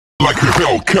like a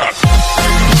Hellcat.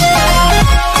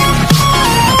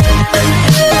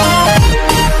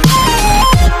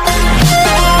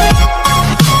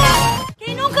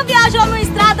 Quem nunca viajou numa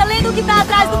estrada além do que está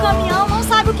atrás do caminhão não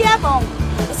sabe o que é bom.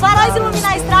 Os faróis iluminam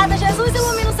a estrada, Jesus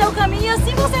ilumina o seu caminho e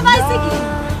assim você vai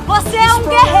seguindo. Você é um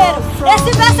guerreiro.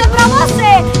 Esse verso é pra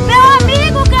você, meu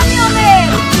amigo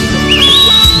caminhoneiro.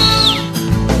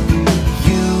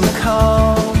 You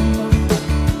come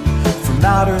from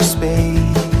outer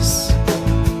space,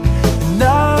 and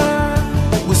I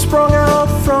was sprung out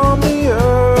from the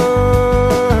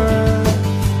earth.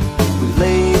 We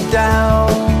laid down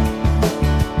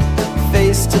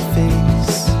face to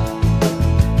face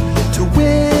to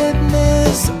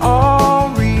witness our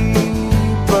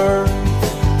rebirth,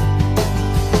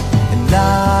 and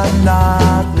I'm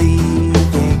not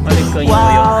leaving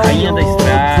while you're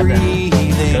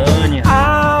breathing.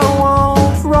 I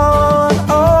won't run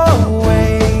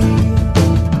away.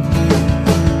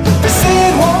 They say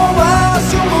it won't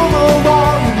last, you'll move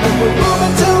along, and we're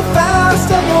moving too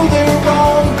fast, I know they're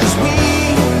wrong, 'cause we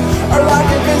are like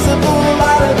invisible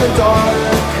light in the dark.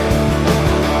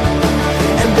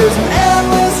 And there's an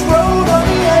endless road on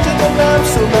the edge of the map,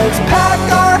 so let's pack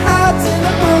our hats in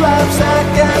a burlap sack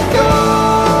and go.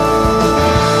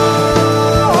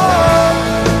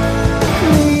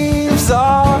 Leaves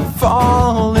are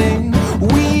falling,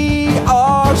 we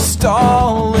are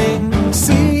stalling,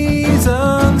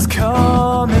 seasons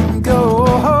come and go,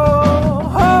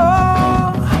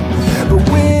 but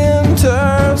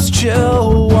winter's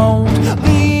chill won't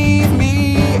leave me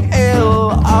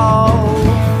ill. I'll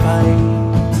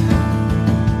fight,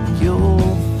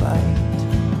 you'll fight.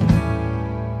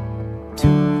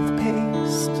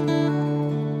 Toothpaste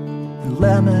and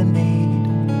lemonade,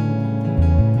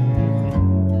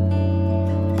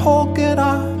 polka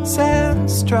dots and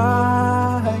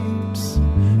stripes.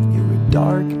 You're a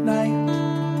dark night,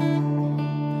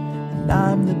 and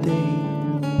I'm the day.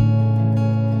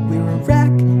 We're a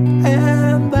wreck,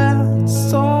 and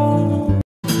that's all.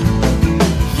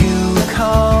 You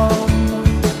come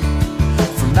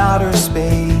from outer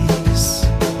space.